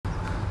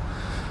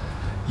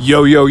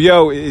Yo, yo,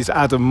 yo, it is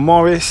Adam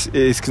Morris, it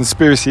is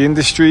Conspiracy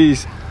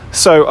Industries.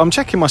 So I'm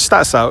checking my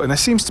stats out and there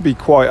seems to be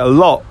quite a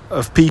lot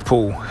of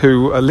people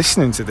who are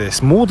listening to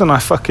this, more than I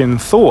fucking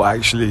thought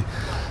actually,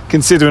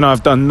 considering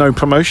I've done no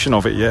promotion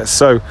of it yet.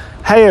 So,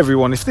 hey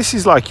everyone, if this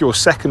is like your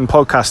second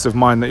podcast of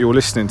mine that you're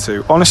listening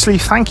to, honestly,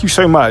 thank you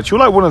so much. You're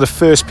like one of the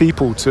first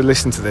people to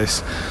listen to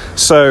this.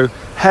 So,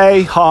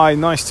 hey, hi,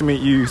 nice to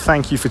meet you,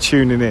 thank you for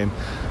tuning in.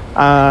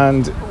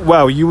 And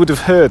well, you would have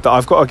heard that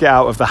I've got to get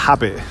out of the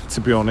habit,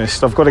 to be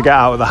honest. I've got to get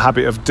out of the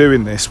habit of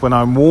doing this when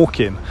I'm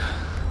walking,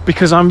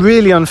 because I'm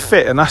really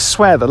unfit, and I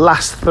swear the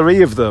last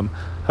 3 of them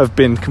have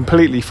been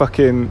completely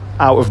fucking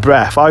out of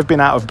breath. I've been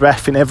out of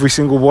breath in every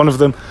single one of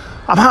them.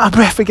 I'm out of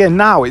breath again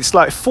now. It's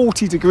like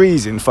 40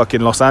 degrees in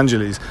fucking Los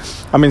Angeles.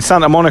 I'm in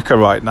Santa Monica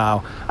right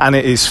now and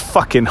it is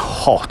fucking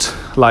hot,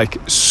 like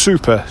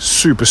super,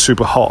 super,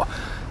 super hot.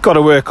 Got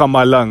to work on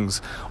my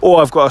lungs,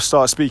 or I've got to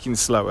start speaking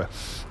slower.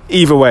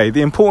 Either way,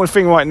 the important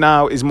thing right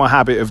now is my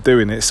habit of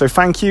doing it. So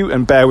thank you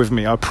and bear with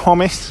me. I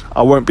promise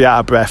I won't be out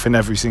of breath in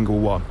every single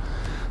one.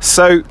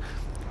 So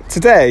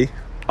today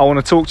I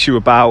want to talk to you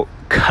about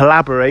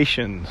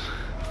collaborations.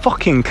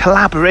 Fucking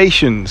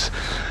collaborations.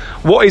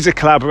 What is a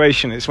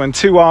collaboration? It's when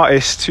 2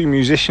 artists, 2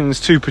 musicians,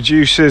 2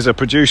 producers, a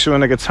producer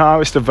and a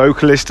guitarist, a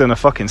vocalist and a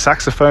fucking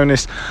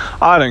saxophonist.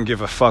 I don't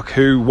give a fuck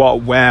who,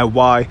 what, where,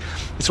 why.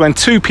 It's when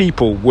 2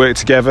 people work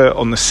together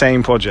on the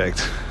same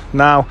project.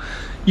 Now,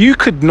 you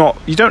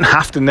don't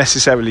have to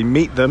necessarily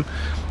meet them,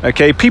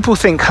 okay? People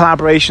think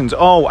collaborations,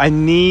 I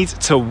need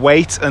to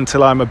wait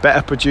until I'm a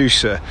better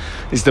producer,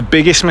 is the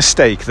biggest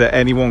mistake that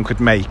anyone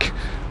could make.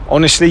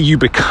 Honestly, you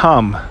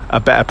become a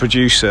better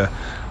producer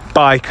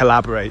by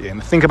collaborating.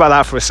 Think about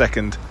that for a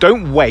second.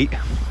 Don't wait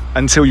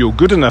until you're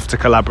good enough to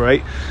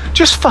collaborate.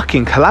 Just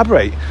fucking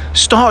collaborate.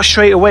 Start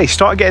straight away.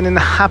 Start getting in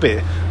the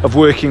habit of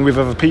working with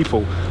other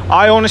people.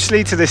 I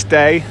honestly, to this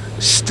day,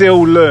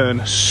 still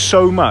learn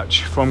so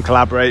much from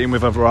collaborating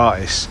with other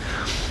artists.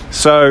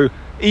 So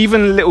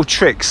even little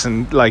tricks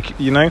and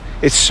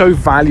it's so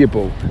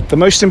valuable. The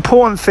most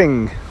important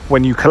thing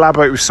when you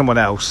collaborate with someone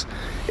else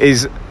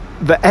is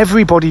that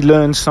everybody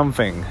learns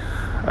something,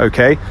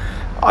 okay?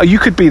 You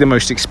could be the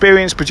most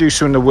experienced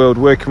producer in the world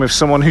working with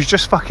someone who's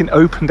just fucking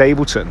opened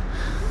Ableton.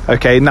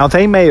 Okay, now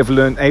they may have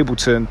learned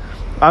Ableton.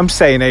 I'm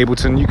saying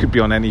Ableton, you could be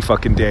on any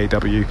fucking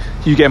DAW.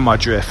 You get my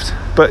drift.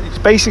 But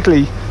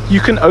basically, you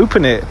can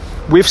open it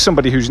with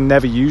somebody who's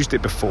never used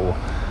it before.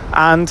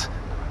 And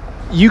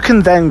you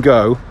can then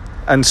go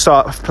and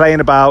start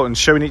playing about and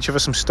showing each other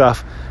some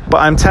stuff. But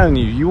I'm telling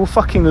you, you will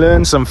fucking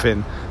learn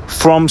something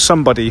from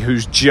somebody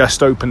who's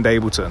just opened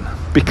Ableton.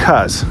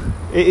 Because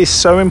it is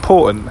so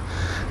important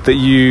that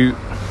you...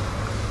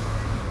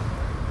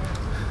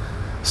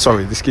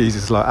 Sorry, this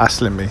geezer's like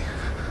hassling me.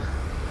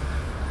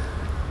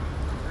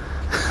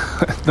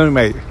 No,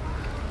 mate.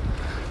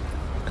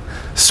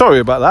 Sorry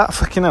about that.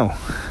 Fucking hell.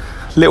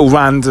 Little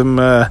random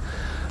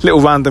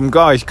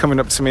guy coming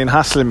up to me and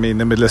hassling me in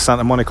the middle of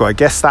Santa Monica. I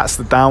guess that's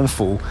the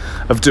downfall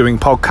of doing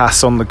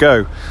podcasts on the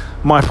go.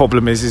 My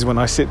problem is when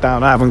I sit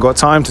down, I haven't got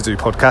time to do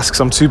podcasts because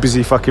I'm too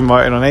busy fucking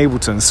writing on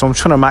Ableton. So I'm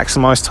trying to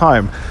maximise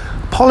time.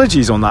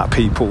 Apologies on that,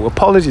 people.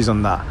 Apologies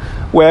on that.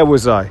 Where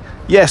was I?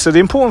 Yeah, so the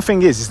important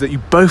thing is that you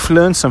both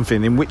learn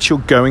something in which you're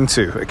going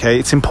to, okay?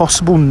 It's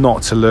impossible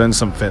not to learn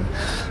something.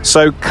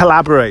 So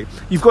collaborate.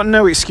 You've got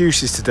no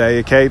excuses today,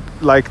 okay?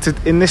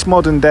 In this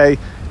modern day,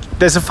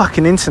 there's a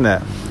fucking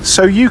internet.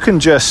 So you can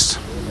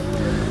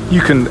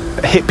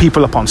hit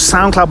people up on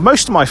SoundCloud.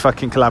 Most of my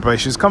fucking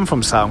collaborations come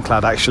from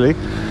SoundCloud, actually.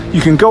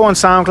 You can go on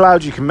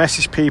SoundCloud, you can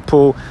message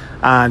people,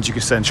 and you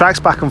can send tracks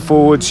back and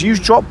forwards. Use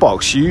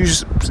Dropbox,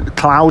 use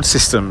cloud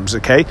systems,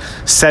 okay?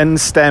 Send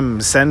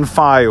stems, send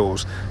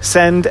files,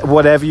 send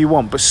whatever you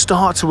want, but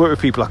start to work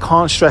with people. I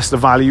can't stress the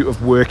value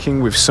of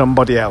working with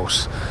somebody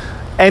else.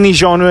 Any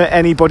genre,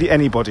 anybody,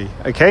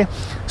 okay?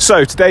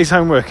 So today's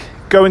homework,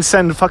 go and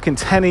send fucking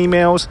 10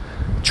 emails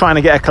trying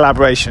to get a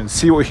collaboration.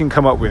 See what you can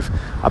come up with.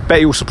 I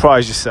bet you'll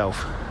surprise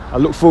yourself. I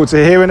look forward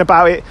to hearing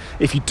about it.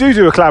 If you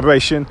do a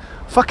collaboration,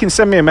 fucking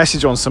send me a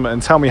message on something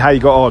and tell me how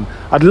you got on.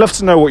 I'd love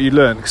to know what you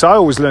learned, because I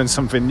always learn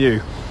something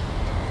new.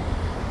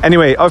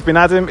 Anyway, I've been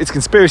Adam. It's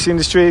Conspiracy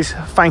Industries.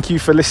 Thank you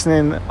for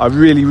listening. I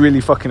really,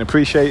 really fucking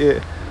appreciate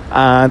it.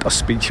 And I'll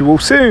speak to you all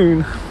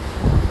soon.